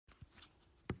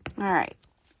All right.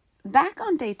 Back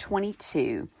on day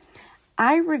 22,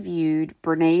 I reviewed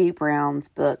Brené Brown's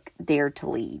book, Dare to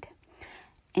Lead.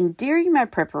 And during my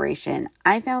preparation,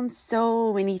 I found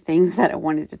so many things that I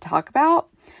wanted to talk about,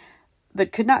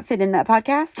 but could not fit in that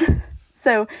podcast.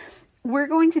 So we're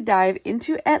going to dive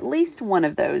into at least one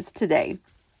of those today.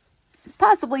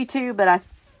 Possibly two, but I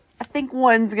think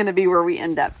one's going to be where we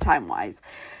end up time-wise.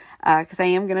 Because I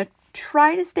am going to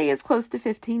try to stay as close to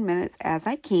 15 minutes as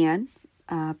I can.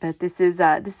 But this is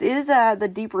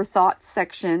the deeper thoughts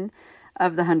section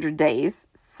of the 100 days.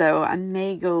 So I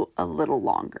may go a little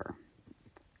longer.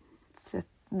 It's a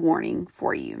warning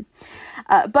for you.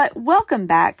 But welcome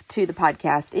back to the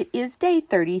podcast. It is day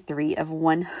 33 of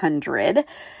 100.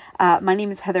 My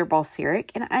name is Heather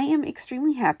Balseric, and I am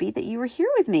extremely happy that you are here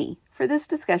with me for this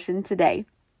discussion today.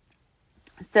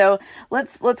 So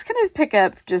let's kind of pick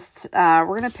up we're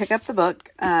going to pick up the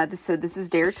book. This is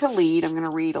Dare to Lead. I'm going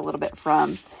to read a little bit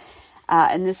from,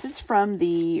 and this is from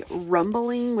the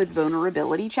Rumbling with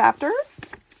Vulnerability chapter.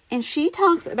 And she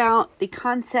talks about the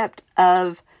concept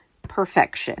of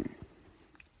perfection.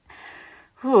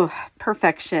 Whew,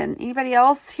 perfection. Anybody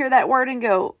else hear that word and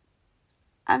go,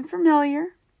 I'm familiar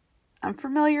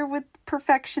with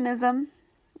perfectionism.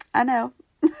 I know.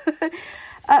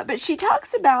 But she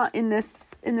talks about in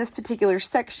this particular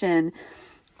section,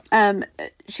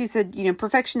 she said,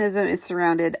 perfectionism is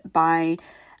surrounded by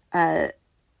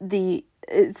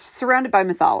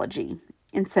mythology.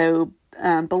 And so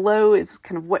below is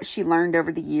kind of what she learned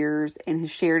over the years and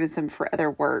has shared in some of her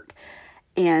other work.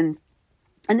 And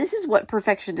this is what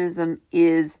perfectionism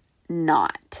is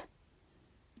not.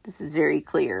 This is very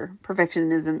clear.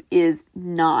 Perfectionism is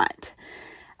not.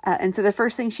 And so the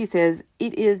first thing she says,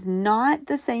 it is not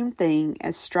the same thing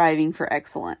as striving for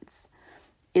excellence.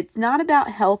 It's not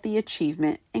about healthy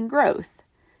achievement and growth.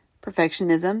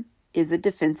 Perfectionism is a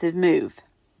defensive move.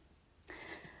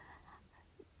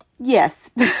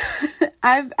 Yes,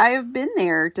 I've been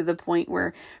there to the point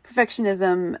where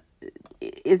perfectionism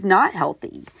is not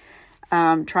healthy.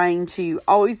 Trying to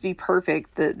always be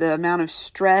perfect, the amount of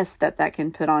stress that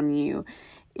can put on you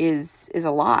is a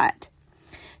lot.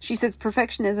 She says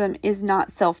perfectionism is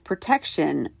not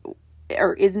self-protection,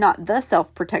 or is not the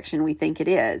self-protection we think it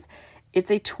is.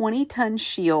 It's a 20-ton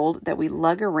shield that we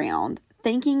lug around,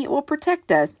 thinking it will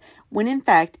protect us, when in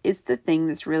fact it's the thing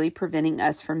that's really preventing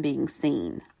us from being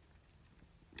seen.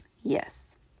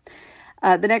 Yes.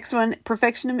 The next one,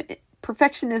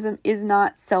 perfectionism is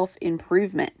not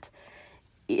self-improvement.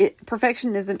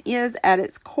 Perfectionism is at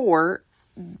its core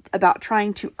about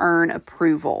trying to earn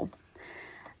approval.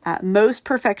 Most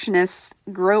perfectionists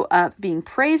grow up being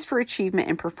praised for achievement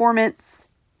and performance,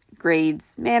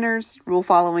 grades, manners, rule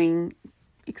following,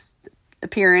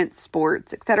 appearance,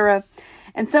 sports, etc.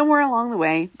 And somewhere along the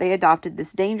way, they adopted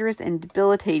this dangerous and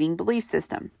debilitating belief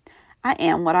system. I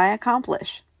am what I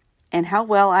accomplish, and how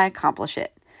well I accomplish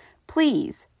it.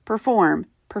 Please, perform,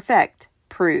 perfect,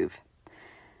 prove.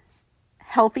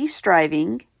 Healthy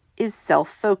striving is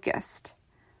self-focused.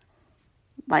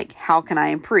 Like, how can I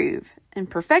improve? And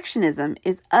perfectionism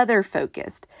is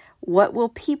other-focused. What will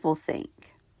people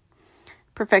think?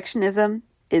 Perfectionism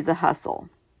is a hustle.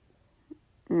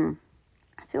 I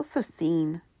feel so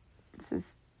seen.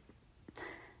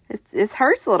 This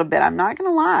hurts a little bit. I'm not going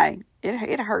to lie.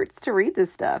 It hurts to read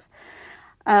this stuff.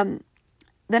 The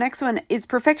next one is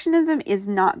perfectionism is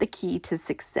not the key to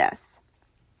success.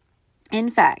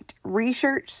 In fact,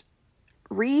 research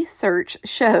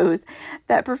shows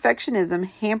that perfectionism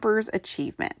hampers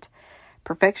achievement.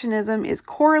 Perfectionism is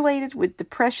correlated with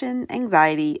depression,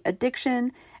 anxiety,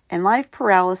 addiction, and life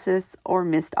paralysis or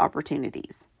missed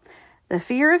opportunities. The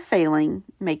fear of failing,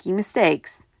 making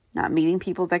mistakes, not meeting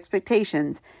people's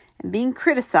expectations, and being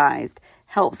criticized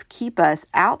helps keep us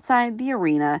outside the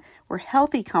arena where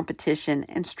healthy competition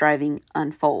and striving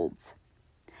unfolds.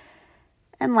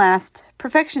 And last,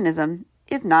 perfectionism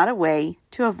is not a way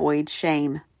to avoid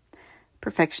shame.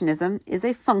 Perfectionism is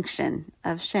a function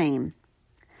of shame.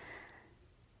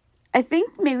 I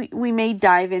think maybe we may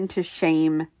dive into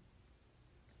shame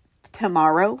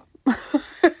tomorrow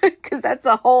because that's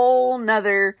a whole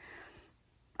nother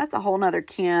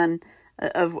can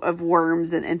of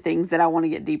worms and things that I want to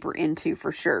get deeper into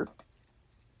for sure.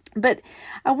 But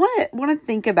I want to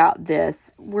think about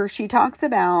this where she talks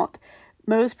about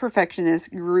most perfectionists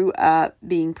grew up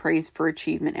being praised for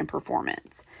achievement and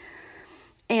performance.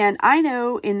 And I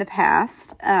know in the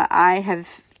past, I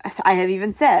have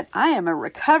even said, I am a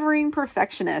recovering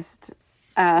perfectionist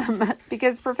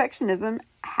because perfectionism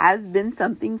has been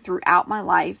something throughout my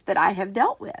life that I have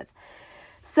dealt with.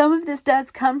 some of this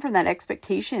does come from that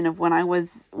expectation of when I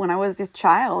was a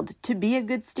child, to be a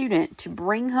good student, to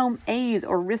bring home A's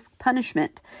or risk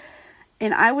punishment.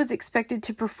 And I was expected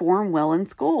to perform well in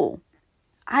school.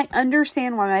 I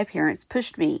understand why my parents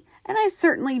pushed me, and I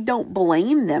certainly don't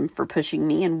blame them for pushing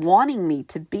me and wanting me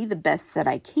to be the best that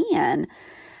I can.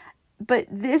 But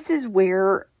this is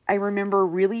where I remember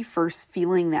really first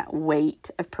feeling that weight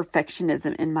of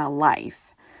perfectionism in my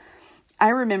life. I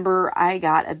remember I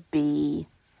got a B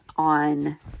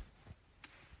on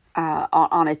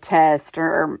a test,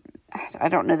 or I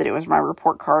don't know that it was my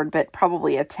report card, but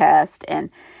probably a test.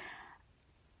 And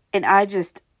I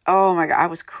just, oh my God, I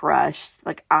was crushed.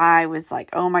 Like, I was like,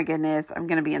 oh my goodness, I'm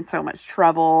going to be in so much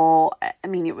trouble. I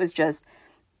mean, it was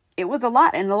a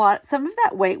lot. And some of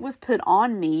that weight was put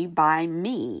on me by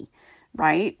me,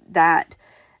 right? That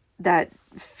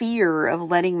fear of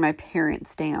letting my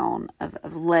parents down,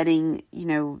 of letting,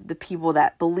 the people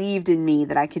that believed in me,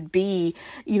 that I could be,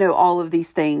 all of these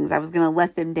things. I was going to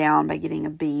let them down by getting a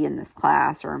B in this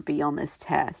class or a B on this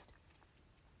test.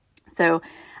 So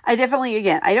I definitely,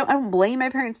 again, I don't blame my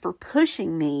parents for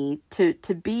pushing me to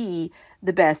be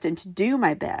the best and to do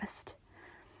my best.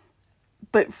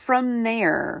 But from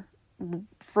there,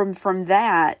 from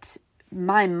that,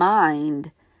 my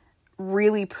mind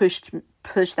really pushed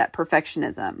that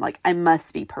perfectionism. Like, I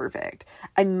must be perfect.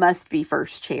 I must be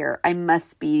first chair. I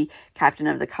must be captain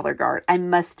of the color guard. I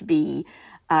must be,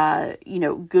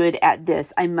 good at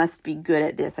this. I must be good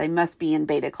at this. I must be in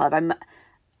beta club.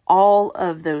 All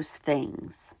of those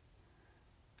things.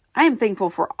 I am thankful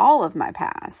for all of my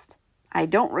past. I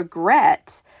don't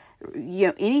regret,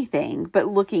 anything, but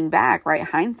looking back, right,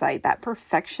 hindsight, that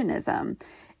perfectionism,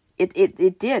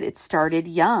 it started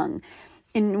young.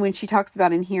 And when she talks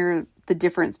about in here, the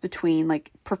difference between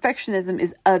like perfectionism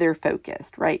is other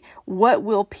focused, right? What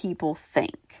will people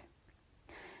think?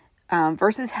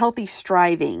 Versus healthy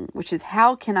striving, which is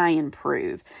how can I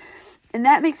improve? And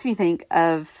that makes me think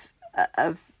of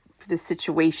the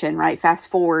situation, right? Fast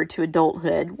forward to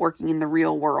adulthood, working in the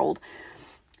real world.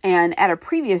 And at a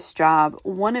previous job,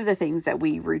 one of the things that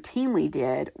we routinely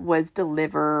did was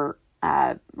deliver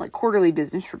like quarterly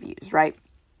business reviews, right?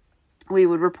 We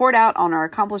would report out on our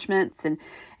accomplishments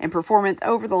and performance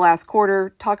over the last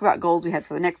quarter, talk about goals we had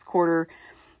for the next quarter.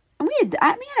 And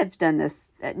I've done this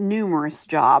at numerous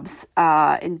jobs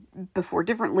and before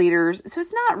different leaders. So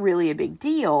it's not really a big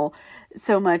deal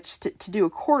so much to do a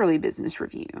quarterly business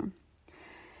review.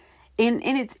 And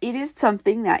it is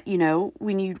something that,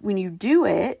 when you do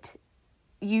it,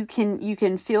 you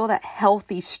can feel that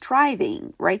healthy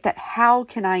striving, right? That how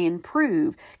can I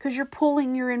improve? Because you're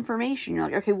pulling your information. You're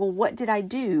like, okay, well, what did I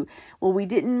do? Well, we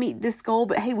didn't meet this goal,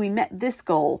 but hey, we met this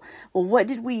goal. Well, what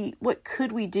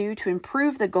could we do to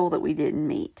improve the goal that we didn't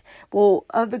meet? Well,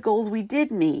 of the goals we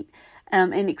did meet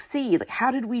and exceed, like, how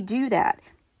did we do that?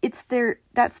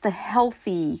 That's the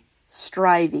healthy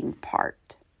striving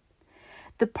part.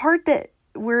 The part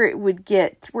where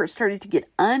it started to get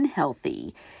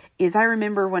unhealthy is, I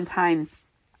remember one time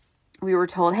we were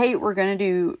told, hey, we're going to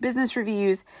do business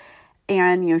reviews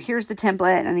and, here's the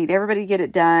template and I need everybody to get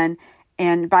it done.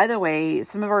 And by the way,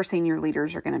 some of our senior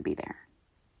leaders are going to be there.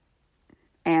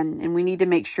 And we need to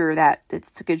make sure that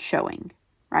it's a good showing,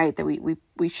 right? That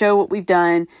we show what we've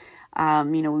done.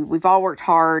 We've all worked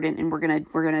hard and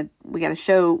we got to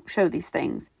show these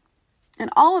things. And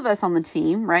all of us on the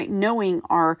team, right, knowing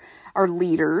our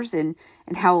leaders and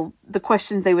how the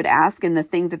questions they would ask and the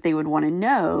things that they would want to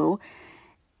know,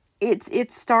 it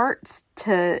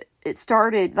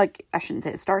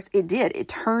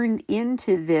turned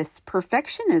into this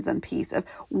perfectionism piece of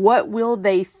what will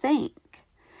they think?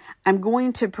 I'm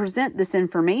going to present this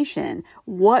information.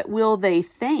 What will they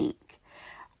think?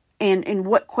 And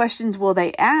what questions will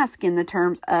they ask in the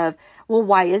terms of, well,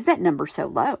 why is that number so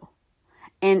low?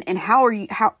 And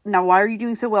why are you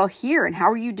doing so well here? And how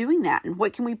are you doing that? And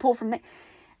what can we pull from that?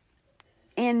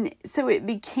 And so it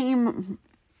became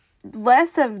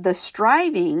less of the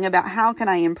striving about how can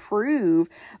I improve,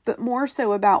 but more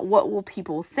so about what will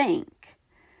people think,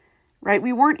 right?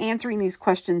 We weren't answering these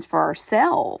questions for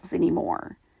ourselves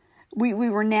anymore. We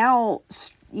were now,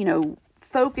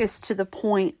 focused to the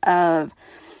point of,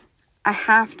 I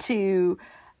have to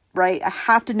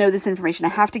know this information. I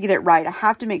have to get it right. I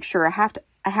have to make sure. I have to.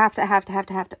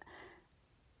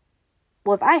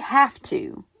 Well, if I have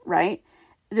to, right,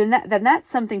 then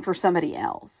that's something for somebody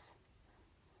else,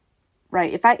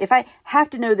 right? If I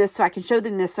have to know this so I can show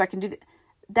them this so I can do that,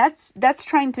 that's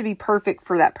trying to be perfect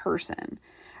for that person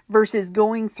versus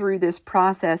going through this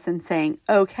process and saying,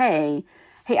 okay,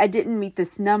 hey, I didn't meet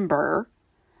this number.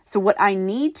 So what I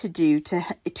need to do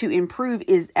to improve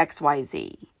is X, Y,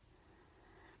 Z.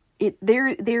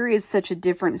 There is such a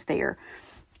difference there.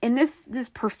 And this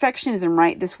perfectionism,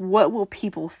 right? This what will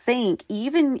people think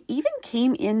even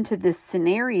came into this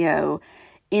scenario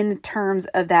in terms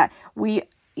of that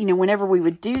whenever we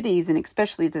would do these, and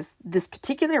especially this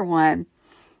particular one,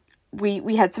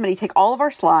 we had somebody take all of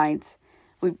our slides,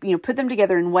 we put them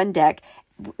together in one deck,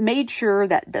 made sure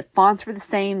that the fonts were the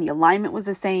same, the alignment was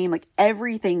the same, like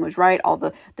everything was right, all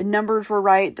the numbers were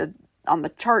right, on the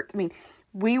charts. I mean,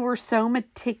 we were so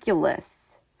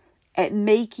meticulous at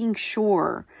making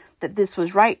sure that this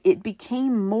was right. It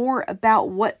became more about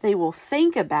what they will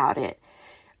think about it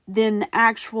than the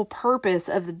actual purpose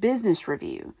of the business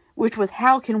review, which was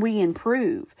how can we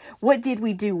improve? What did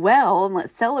we do well? And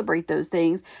let's celebrate those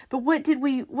things. But what did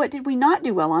we not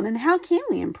do well on, and how can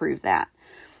we improve that?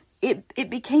 It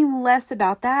became less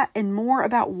about that and more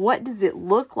about what does it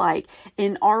look like,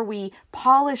 and are we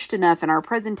polished enough in our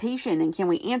presentation, and can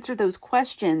we answer those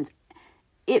questions?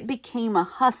 It became a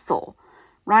hustle,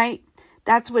 right?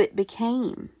 That's what it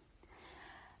became.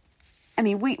 I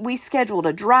mean, we scheduled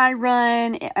a dry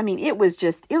run. I mean, it was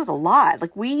a lot.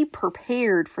 Like, we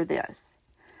prepared for this.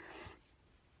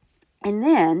 And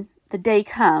then the day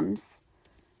comes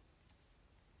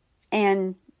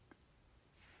and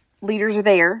leaders are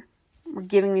there. We're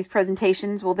giving these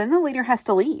presentations. Well, then the leader has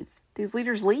to leave. These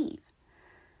leaders leave.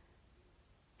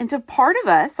 And so part of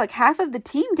us, like half of the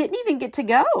team, didn't even get to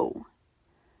go.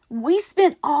 We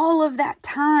spent all of that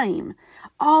time,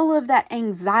 all of that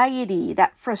anxiety,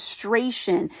 that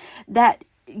frustration, that,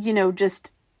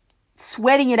 just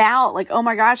sweating it out. Like, oh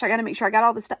my gosh, I got to make sure I got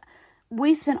all this stuff.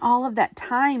 We spent all of that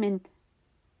time and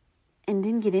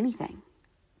didn't get anything.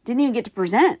 Didn't even get to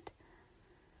present.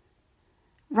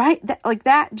 Right?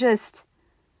 That just,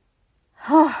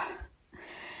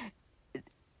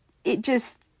 it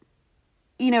just,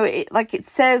 like it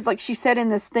says, like she said in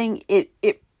this thing,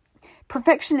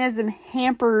 perfectionism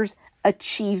hampers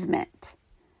achievement.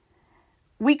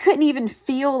 We couldn't even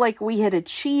feel like we had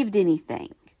achieved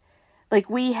anything. Like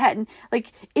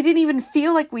it didn't even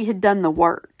feel like we had done the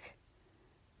work.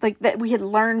 Like that we had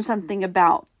learned something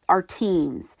about our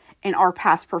teams and our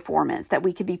past performance that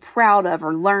we could be proud of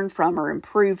or learn from or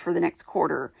improve for the next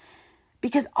quarter.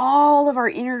 Because all of our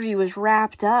energy was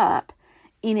wrapped up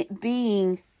in it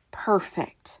being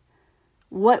perfect.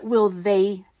 What will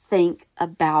they think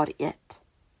about it?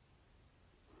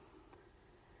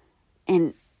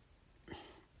 And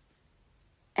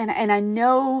I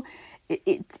know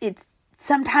it's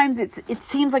sometimes it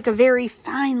seems like a very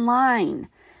fine line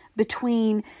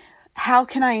between how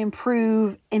can I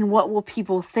improve and what will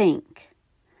people think?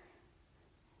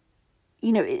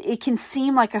 It can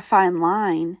seem like a fine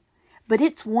line, but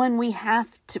it's one we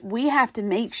have to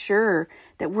make sure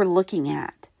that we're looking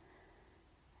at.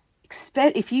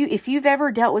 If you've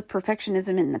ever dealt with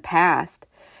perfectionism in the past,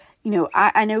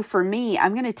 I know for me,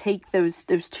 I'm going to take those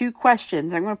two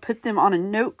questions, I'm going to put them on a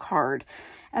note card,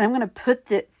 and I'm going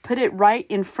to put it right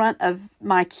in front of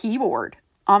my keyboard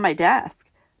on my desk,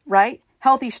 right?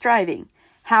 Healthy striving.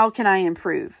 How can I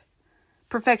improve?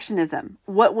 Perfectionism.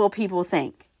 What will people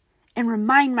think? And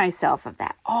remind myself of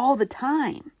that all the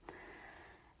time.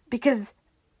 Because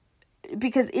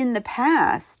in the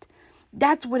past,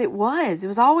 that's what it was. It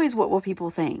was always what will people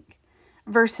think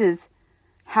versus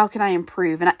how can I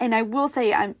improve? And I will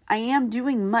say I am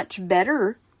doing much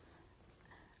better.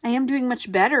 I am doing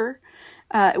much better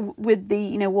with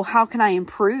the, well, how can I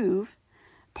improve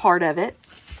part of it?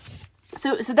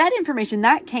 So that information,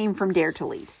 that came from Dare to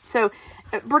Lead. So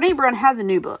Brené Brown has a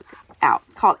new book out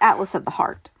called Atlas of the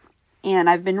Heart. And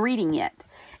I've been reading it.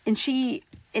 And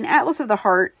in Atlas of the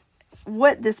Heart,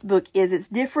 what this book is, it's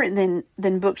different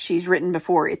than books she's written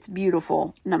before. It's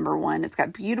beautiful, number one. It's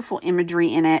got beautiful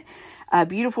imagery in it,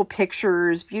 beautiful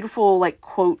pictures, beautiful like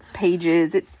quote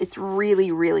pages. It's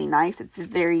really, really nice. It's a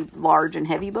very large and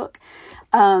heavy book.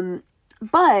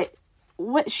 But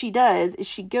what she does is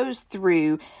she goes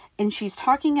through and she's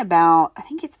talking about, I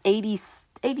think it's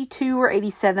 82 or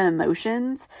 87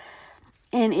 emotions,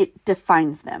 and it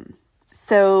defines them.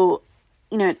 So,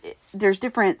 there's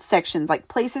different sections, like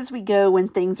places we go when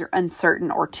things are uncertain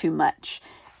or too much.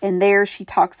 And there she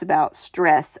talks about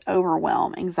stress,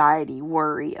 overwhelm, anxiety,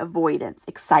 worry, avoidance,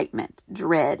 excitement,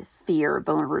 dread, fear,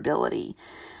 vulnerability.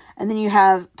 And then you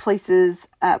have places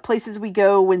we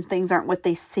go when things aren't what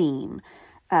they seem.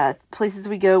 Places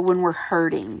we go when we're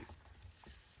hurting.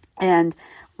 And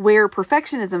where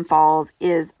perfectionism falls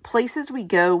is places we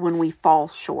go when we fall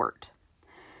short.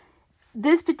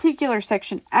 This particular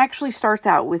section actually starts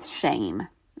out with shame.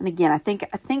 And again, I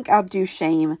think I'll do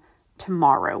shame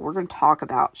tomorrow. We're going to talk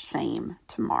about shame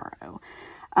tomorrow.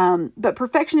 But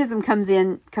perfectionism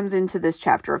comes into this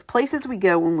chapter of places we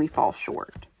go when we fall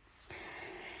short.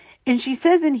 And she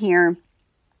says in here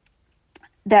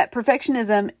that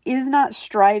perfectionism is not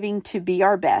striving to be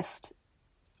our best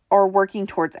or working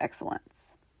towards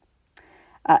excellence.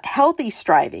 Healthy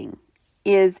striving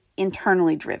is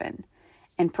internally driven,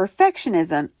 and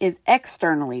perfectionism is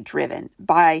externally driven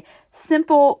by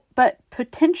simple but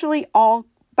potentially all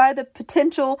by the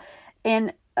potential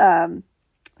and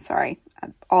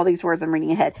all these words I'm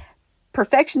reading ahead.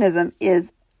 Perfectionism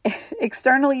is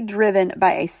externally driven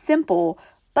by a simple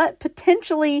but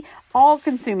potentially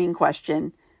all-consuming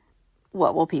question: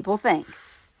 what will people think?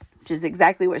 Which is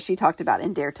exactly what she talked about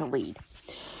in Dare to Lead.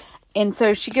 And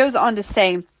so she goes on to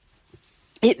say,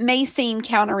 it may seem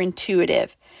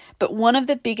counterintuitive, but one of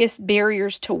the biggest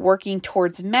barriers to working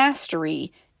towards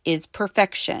mastery is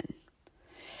perfection.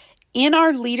 In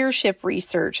our leadership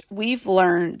research, we've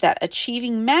learned that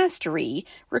achieving mastery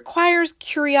requires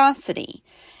curiosity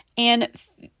and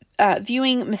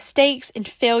viewing mistakes and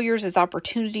failures as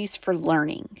opportunities for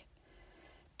learning.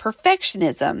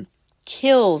 Perfectionism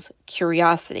kills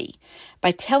curiosity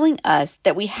by telling us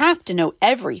that we have to know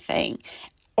everything,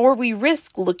 or we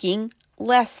risk looking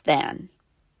less than.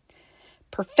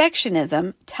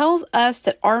 Perfectionism tells us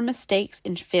that our mistakes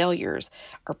and failures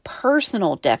are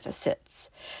personal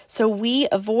deficits, so we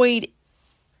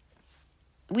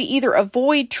either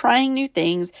avoid trying new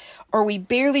things or we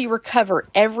barely recover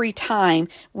every time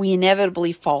we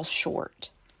inevitably fall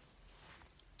short.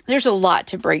 There's a lot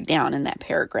to break down in that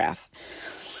paragraph.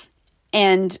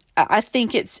 And I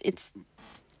think it's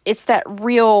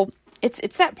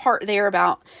that part there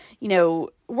about,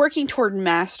 working toward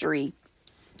mastery.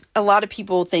 A lot of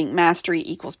people think mastery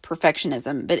equals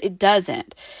perfectionism, but it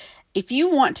doesn't. If you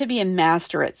want to be a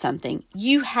master at something,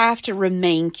 you have to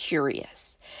remain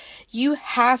curious. You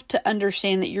have to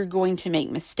understand that you're going to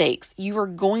make mistakes. You are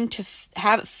going to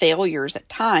have failures at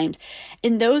times.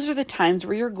 And those are the times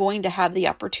where you're going to have the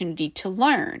opportunity to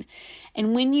learn.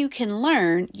 And when you can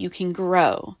learn, you can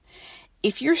grow.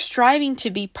 If you're striving to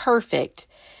be perfect,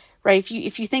 right?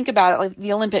 If you think about it, like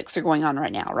the Olympics are going on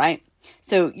right now, right?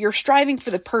 So you're striving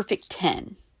for the perfect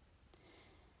 10.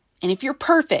 And if you're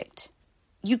perfect,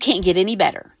 you can't get any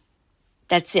better.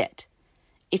 That's it.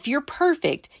 If you're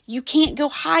perfect, you can't go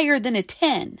higher than a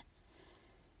 10.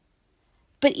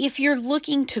 But if you're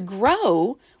looking to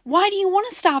grow, why do you want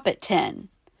to stop at 10?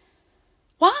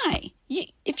 Why?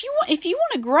 If you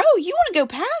want to grow, you want to go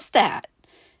past that.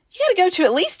 You got to go to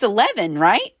at least 11,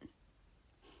 right?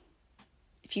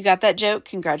 If you got that joke,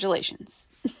 congratulations.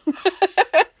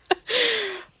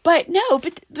 But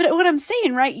what I'm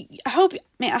saying, right? I hope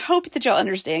that y'all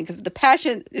understand, because the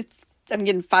passion, I'm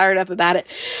getting fired up about it.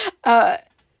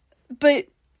 But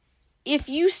if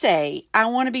you say, I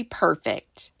want to be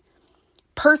perfect,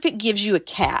 perfect gives you a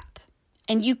cap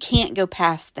and you can't go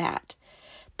past that.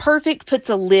 Perfect puts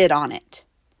a lid on it.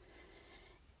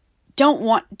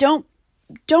 Don't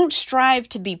strive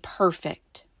to be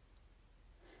perfect.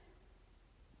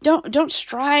 Don't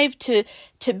strive to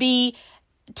be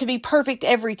perfect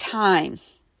every time.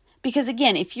 Because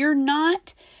again, if you're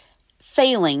not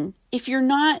failing, if you're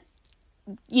not,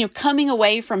 coming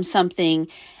away from something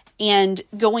and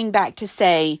going back to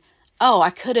say,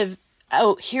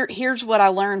 here's what I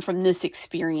learned from this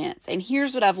experience, and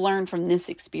here's what I've learned from this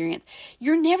experience,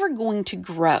 you're never going to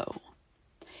grow.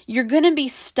 You're going to be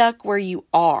stuck where you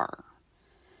are.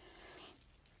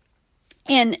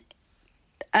 And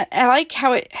I like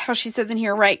how she says in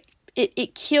here, right?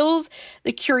 It kills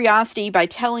the curiosity by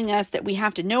telling us that we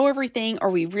have to know everything or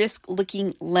we risk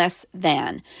looking less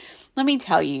than. Let me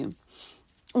tell you,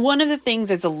 one of the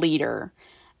things as a leader,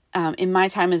 in my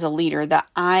time as a leader, that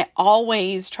I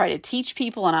always try to teach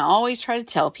people and I always try to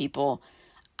tell people,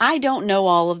 I don't know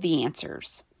all of the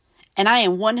answers. And I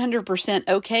am 100%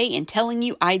 okay in telling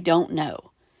you I don't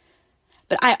know.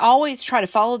 But I always try to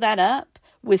follow that up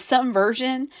with some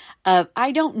version of,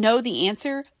 I don't know the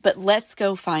answer, but let's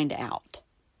go find out.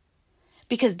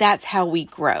 Because that's how we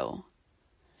grow.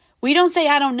 We don't say,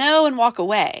 I don't know, and walk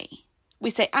away. We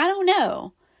say, I don't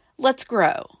know. Let's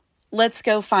grow. Let's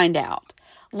go find out.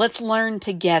 Let's learn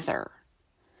together.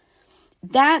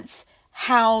 That's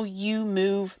how you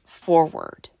move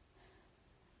forward.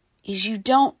 Is you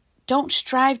don't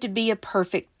strive to be a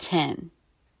perfect 10.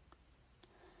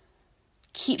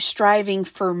 Keep striving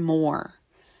for more.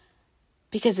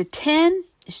 Because a 10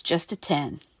 is just a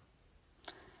 10.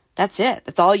 That's it.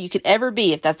 That's all you could ever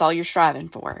be if that's all you're striving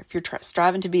for. If you're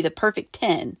striving to be the perfect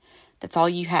 10, that's all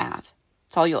you have.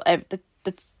 That's all you'll ever...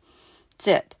 That's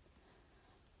it.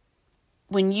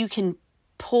 When you can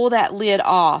pull that lid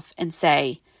off and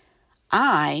say,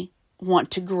 I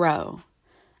want to grow.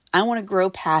 I want to grow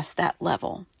past that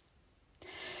level.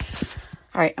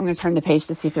 All right, I'm going to turn the page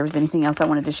to see if there was anything else I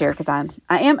wanted to share, because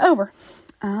I am over.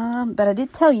 But I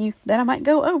did tell you that I might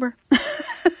go over.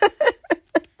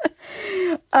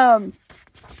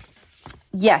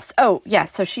 Yes. Oh,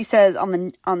 yes. So she says on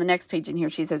the next page in here,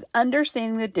 she says,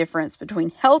 understanding the difference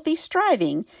between healthy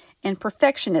striving and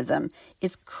perfectionism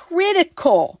is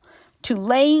critical to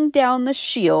laying down the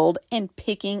shield and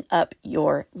picking up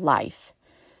your life.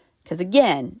 Because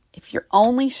again, if you're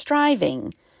only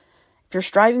striving, if you're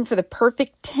striving for the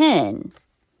perfect 10,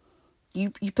 you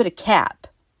put a cap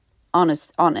on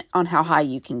how high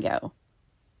you can go.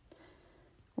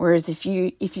 Whereas if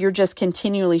you're just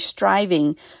continually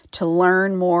striving to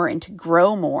learn more and to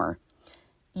grow more,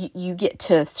 you get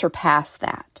to surpass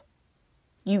that.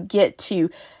 You get to,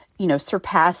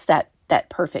 surpass that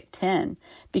perfect 10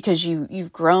 because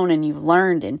you've grown and you've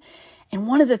learned. And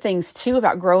one of the things too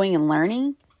about growing and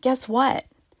learning, guess what?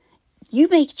 You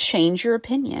may change your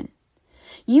opinion.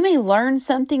 You may learn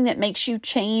something that makes you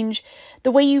change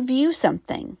the way you view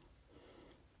something.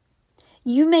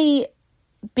 You may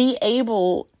be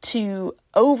able to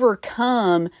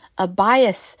overcome a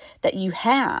bias that you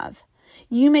have.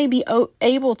 You may be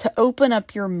able to open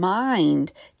up your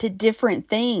mind to different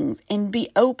things and be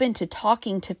open to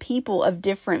talking to people of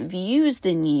different views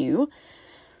than you.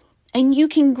 And you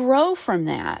can grow from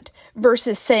that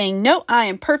versus saying, no, I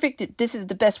am perfect. This is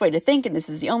the best way to think. And this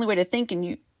is the only way to think.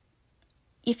 And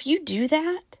if you do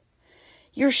that,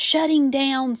 you're shutting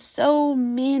down so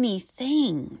many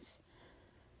things.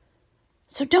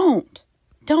 So don't,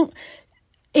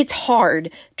 it's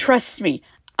hard. Trust me.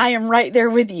 I am right there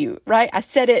with you, right? I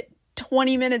said it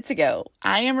 20 minutes ago.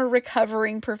 I am a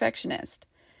recovering perfectionist.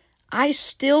 I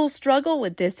still struggle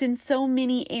with this in so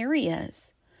many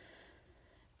areas,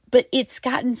 but it's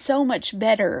gotten so much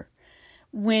better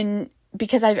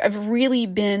because I've really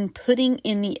been putting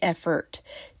in the effort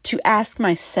to ask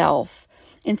myself,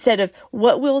 instead of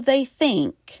what will they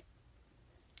think,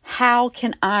 how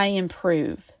can I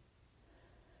improve?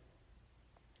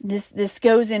 This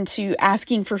goes into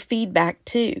asking for feedback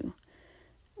too,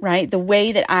 right? The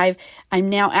way that I'm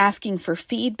now asking for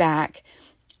feedback,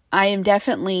 I am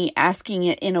definitely asking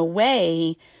it in a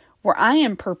way where I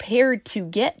am prepared to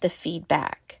get the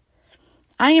feedback.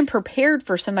 I am prepared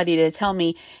for somebody to tell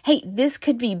me, hey, this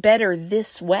could be better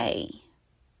this way.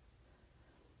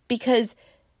 Because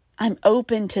I'm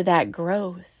open to that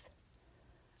growth.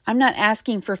 I'm not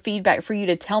asking for feedback for you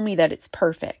to tell me that it's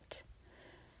perfect.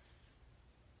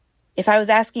 If I was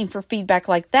asking for feedback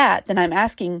like that, then I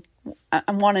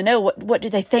want to know, what do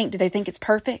they think? Do they think it's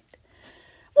perfect?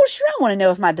 Well, sure, I want to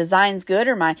know if my design's good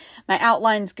or my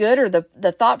outline's good or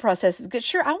the thought process is good.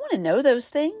 Sure, I want to know those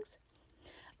things.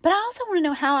 But I also want to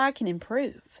know how I can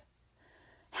improve.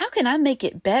 How can I make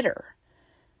it better?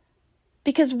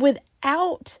 Because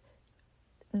without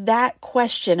that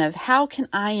question of how can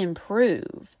I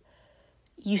improve,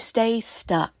 you stay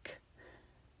stuck.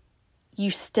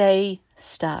 You stay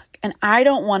stuck. And I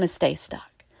don't want to stay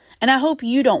stuck. And I hope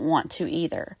you don't want to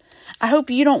either. I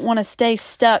hope you don't want to stay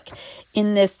stuck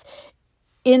in this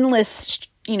endless,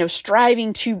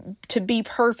 striving to be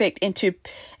perfect and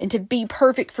to be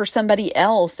perfect for somebody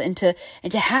else and to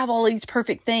have all these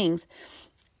perfect things.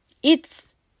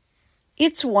 It's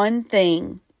one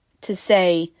thing to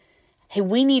say, hey,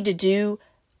 we need to do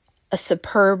a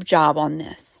superb job on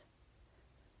this.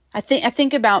 I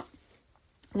think about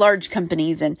large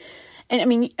companies and I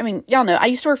mean, y'all know, I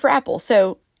used to work for Apple.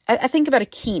 So I think about a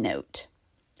keynote,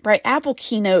 right? Apple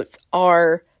keynotes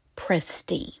are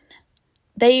pristine.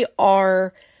 They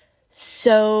are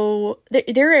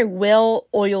they're a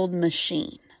well-oiled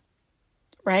machine,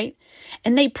 right?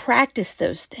 And they practice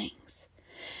those things.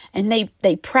 And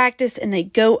they practice and they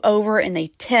go over and they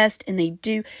test and they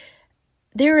do.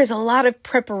 There is a lot of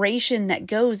preparation that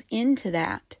goes into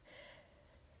that.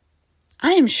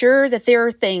 I am sure that there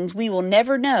are things we will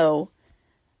never know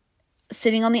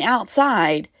sitting on the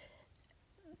outside,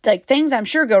 like things I'm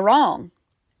sure go wrong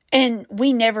and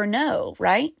we never know,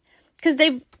 right? Because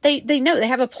they know, they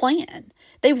have a plan.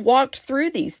 They've walked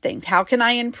through these things. How can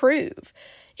I improve?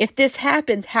 If this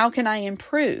happens, how can I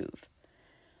improve?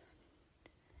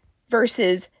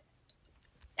 Versus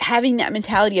having that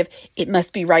mentality of it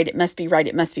must be right, it must be right,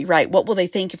 it must be right. What will they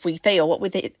think if we fail? What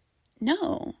would they?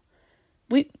 No,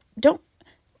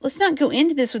 let's not go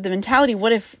into this with the mentality,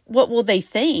 what will they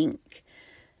think?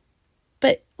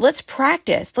 But let's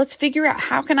practice. Let's figure out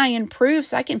how can I improve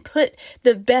so I can put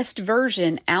the best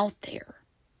version out there.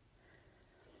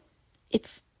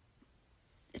 It's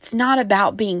not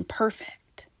about being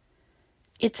perfect.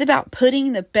 It's about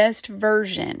putting the best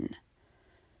version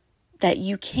that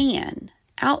you can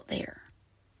out there.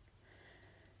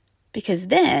 Because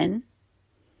then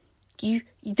you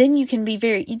can be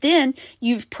then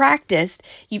you've practiced,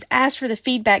 you've asked for the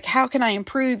feedback. How can I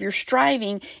improve? You're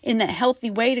striving in that healthy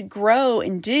way to grow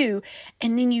and do,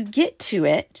 and then you get to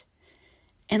it.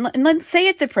 And let's say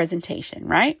it's a presentation,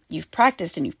 right? You've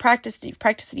practiced and you've practiced and you've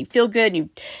practiced and you feel good and you've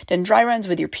done dry runs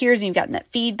with your peers and you've gotten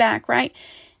that feedback, right?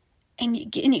 And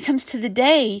it comes to the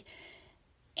day,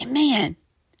 and man,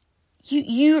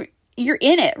 you're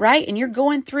in it, right? And you're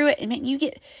going through it, and man, you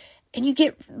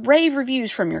get rave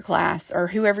reviews from your class or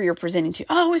whoever you're presenting to.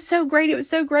 Oh, it was so great. It was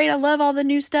so great. I love all the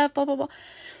new stuff, blah, blah, blah.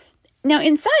 Now,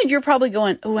 inside, you're probably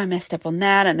going, oh, I messed up on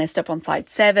that. I messed up on slide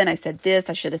 7. I said this.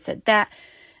 I should have said that.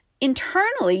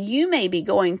 Internally, you may be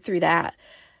going through that.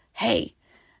 Hey,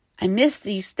 I missed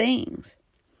these things.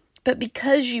 But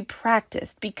because you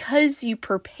practiced, because you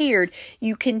prepared,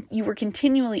 you were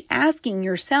continually asking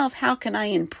yourself, how can I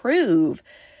improve?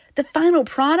 The final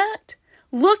product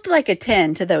looked like a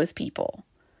 10 to those people.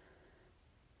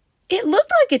 It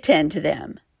looked like a 10 to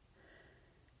them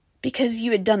because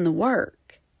you had done the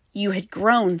work. You had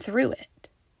grown through it.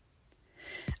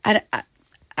 I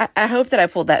hope that I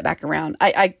pulled that back around.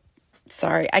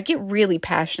 Sorry, I get really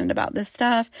passionate about this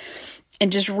stuff,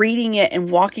 and just reading it and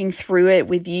walking through it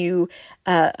with you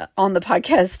on the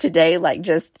podcast today, like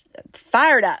just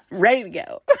fired up, ready to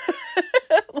go.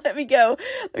 Let me go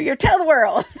tell the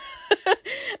world.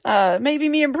 Maybe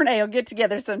me and Brene will get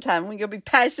together sometime. We go be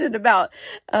passionate about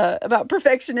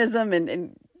perfectionism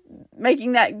and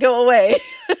making that go away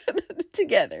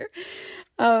together.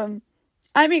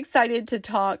 I'm excited to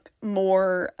talk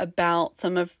more about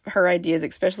some of her ideas,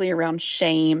 especially around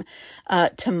shame,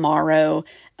 tomorrow.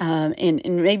 And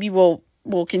maybe we'll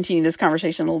continue this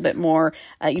conversation a little bit more.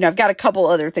 I've got a couple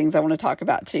other things I want to talk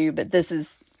about too, but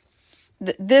this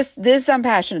I'm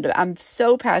passionate about. I'm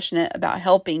so passionate about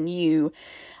helping you,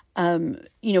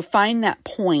 find that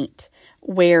point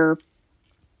where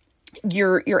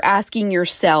you're asking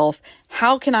yourself,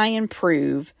 how can I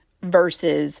improve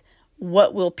versus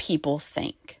what will people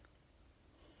think?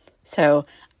 So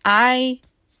I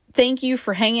thank you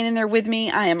for hanging in there with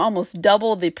me. I am almost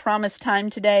double the promised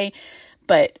time today,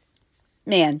 but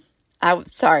man,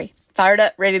 fired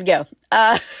up, ready to go.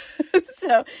 I'm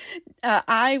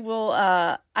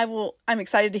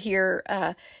excited to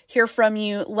hear from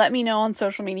you. Let me know on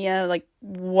social media, like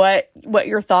what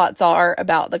your thoughts are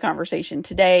about the conversation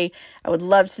today. I would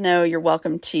love to know. You're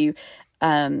welcome to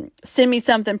send me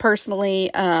something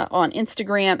personally on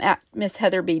Instagram at Miss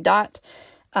Heather B.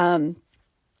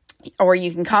 Or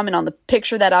you can comment on the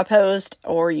picture that I post,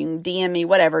 or you can DM me,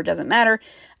 whatever, it doesn't matter.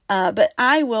 But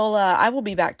I will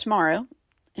be back tomorrow,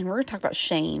 and we're going to talk about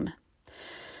shame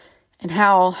and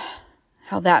how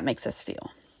that makes us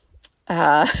feel.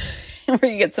 We're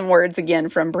going to get some words again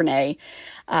from Brene,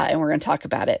 and we're going to talk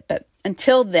about it. But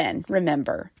until then,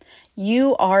 remember,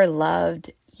 you are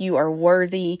loved. You are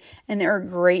worthy, and there are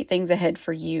great things ahead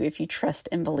for you if you trust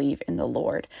and believe in the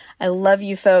Lord. I love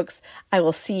you, folks. I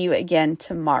will see you again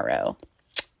tomorrow.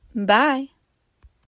 Bye.